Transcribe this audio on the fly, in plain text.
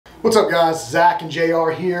What's up guys, Zach and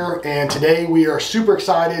JR here, and today we are super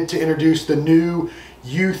excited to introduce the new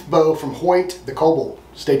youth bow from Hoyt, the Kobalt.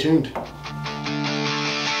 Stay tuned.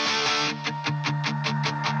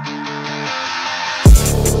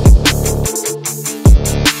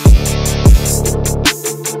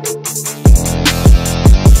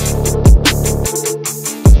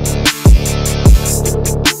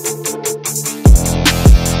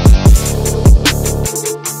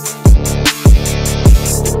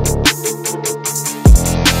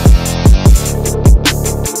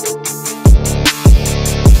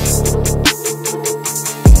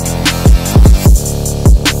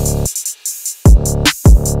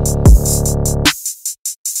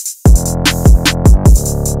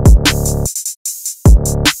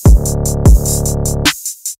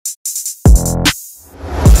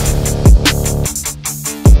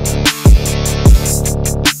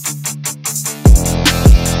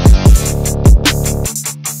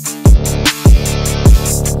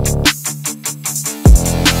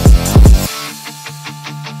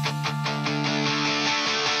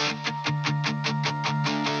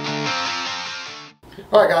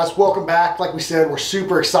 Alright guys, welcome back. Like we said, we're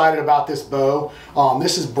super excited about this bow.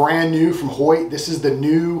 This is brand new from Hoyt. This is the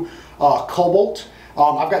new Kobalt.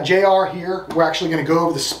 I've got JR here. We're actually going to go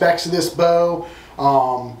over the specs of this bow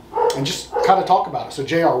and just kind of talk about it. So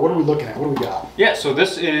JR, what are we looking at? What do we got? Yeah, so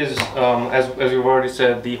this is, as we've already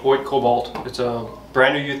said, the Hoyt Kobalt. It's a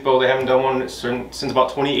brand new youth bow. They haven't done one since about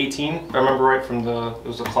 2018, if I remember right, from it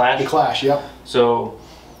was the Clash. The Clash, yep. So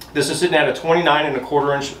this is sitting at a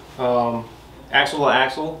 29¼ inch axle to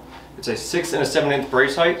axle. It's a 6 and a 7/8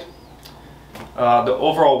 brace height. The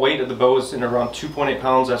overall weight of the bow is in around 2.8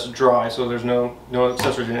 pounds. That's dry, so there's no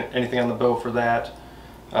accessories or anything on the bow for that.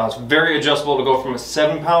 It's very adjustable to go from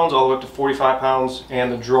 7 pounds all the way up to 45 pounds, and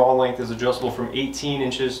the draw length is adjustable from 18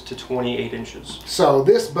 inches to 28 inches. So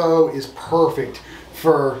this bow is perfect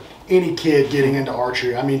for any kid getting into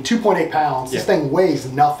archery. I mean, 2.8 pounds, this thing weighs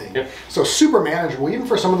nothing. Yep. So super manageable, even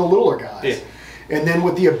for some of the littler guys. Yeah. And then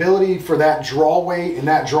with the ability for that draw weight and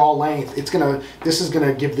that draw length, this is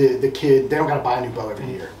gonna give the kid, they don't gotta buy a new bow every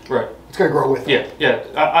year. Right. It's gonna grow with them. Yeah.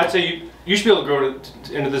 I'd say you should be able to grow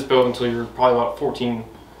into this bow until you're probably about 14,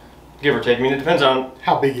 give or take. I mean, it depends on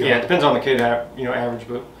how big you are. Yeah, it depends on the kid, average,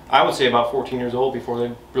 but I would say about 14 years old before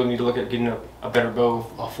they really need to look at getting a better bow.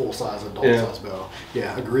 A full-size, adult-size bow.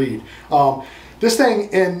 Yeah, agreed. This thing,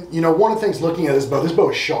 and one of the things looking at this bow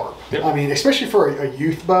is sharp. Yep. I mean, especially for a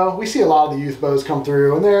youth bow, we see a lot of the youth bows come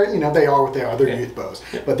through, and they're, they are what they are. They're youth bows.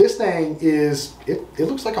 Yep. But this thing is, it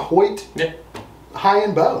looks like a Hoyt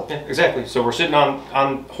high-end bow. Yeah, exactly. So we're sitting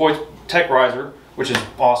on Hoyt's Tech Riser, which is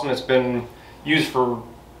awesome. It's been used for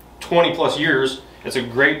 20 plus years. It's a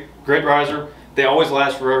great riser. They always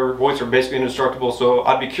last forever. Hoyts are basically indestructible, so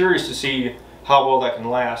I'd be curious to see how well that can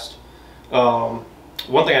last.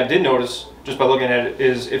 One thing I did notice just by looking at it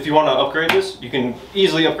is if you want to upgrade this, you can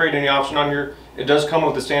easily upgrade any option on here. It does come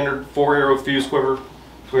with the standard 4-arrow fuse quiver,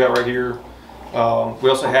 which we got right here. We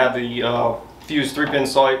also have the fuse 3-pin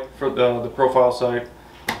sight for the profile sight.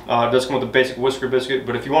 It does come with the basic whisker biscuit,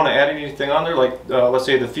 but if you want to add anything on there, like let's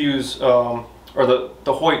say the fuse or the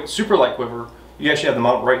Hoyt super light quiver, you actually have the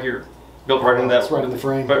mount right here, built right in that. That's right in the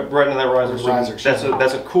frame. Right in that riser. So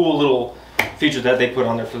that's a cool little feature that they put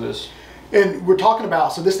on there for this. And we're talking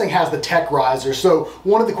about, so this thing has the Tech Riser. So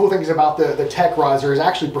one of the cool things about the Tech Riser is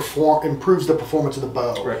actually improves the performance of the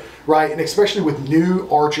bow. Right? And especially with new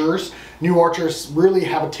archers really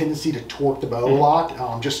have a tendency to torque the bow a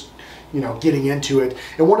lot, just getting into it.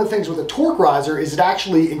 And one of the things with a torque riser is it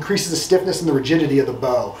actually increases the stiffness and the rigidity of the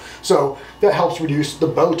bow. So that helps reduce the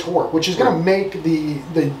bow torque, which is going to make the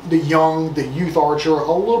youth archer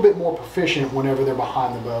a little bit more proficient whenever they're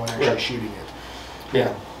behind the bow and actually shooting it.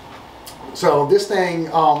 Yeah. So this thing,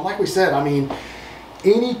 like we said, I mean,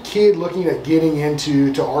 any kid looking at getting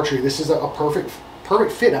into archery, this is a perfect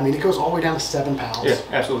fit. I mean, it goes all the way down to 7 pounds. Yeah,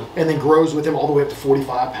 absolutely. And then grows with him all the way up to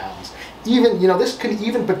 45 pounds. Even, this could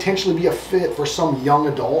even potentially be a fit for some young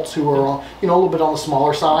adults who are, a little bit on the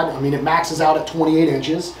smaller side. I mean, it maxes out at 28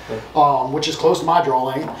 inches, which is close to my draw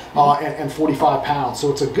length, and 45 pounds.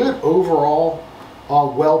 So it's a good overall,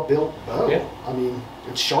 well-built bow. Yeah. I mean,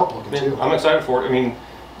 it's sharp looking too. I'm excited for it. I mean,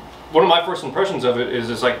 one of my first impressions of it is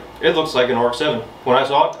it looks like an Arc 7. When I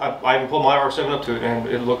saw it, I even pulled my Arc 7 up to it, and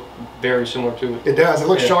it looked very similar to it. It does. It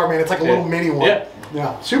looks sharp, man. It's like a little mini one.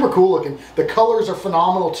 Yeah, super cool looking. The colors are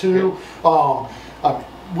phenomenal too.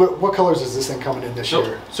 What colors is this thing coming in this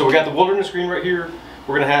year? So we got the wilderness green right here.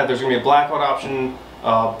 There's gonna be a blackout option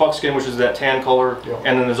buckskin, which is that tan color,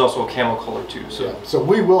 and then there's also a camel color too. So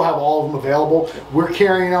we will have all of them available. We're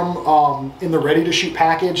carrying them in the ready to shoot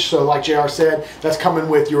package. So like JR said, that's coming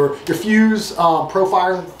with your Fuse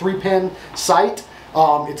Profire 3-pin sight.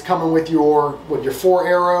 It's coming with your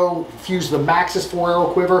 4-arrow Fuse, the Maxxis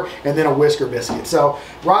 4-arrow quiver, and then a whisker biscuit. So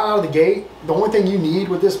right out of the gate, the only thing you need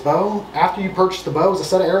with this bow after you purchase the bow is a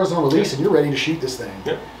set of arrows on release, and you're ready to shoot this thing.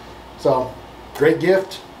 So great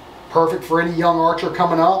gift. Perfect for any young archer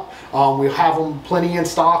coming up. We have them plenty in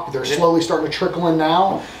stock. They're slowly starting to trickle in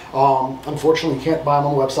now. Unfortunately, you can't buy them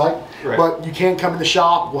on the website, but you can come in the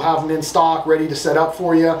shop. We'll have them in stock, ready to set up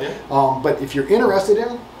for you. But if you're interested in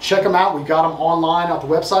them, check them out. We've got them online at the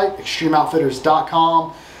website,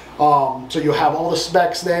 extremeoutfitters.com. So you'll have all the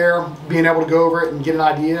specs there, being able to go over it and get an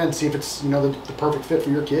idea and see if it's the perfect fit for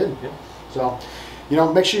your kid. So,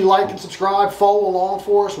 make sure you like and subscribe, follow along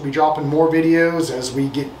for us. We'll be dropping more videos as we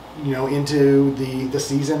get into the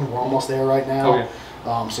season. We're almost there right now.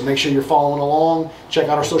 So make sure you're following along. Check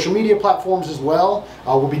out our social media platforms as well.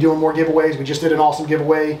 We'll be doing more giveaways. We just did an awesome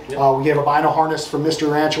giveaway. We gave a bino harness from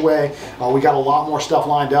Mr. Ranch away. We got a lot more stuff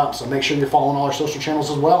lined up, so make sure you're following all our social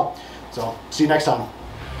channels as well. So see you next time.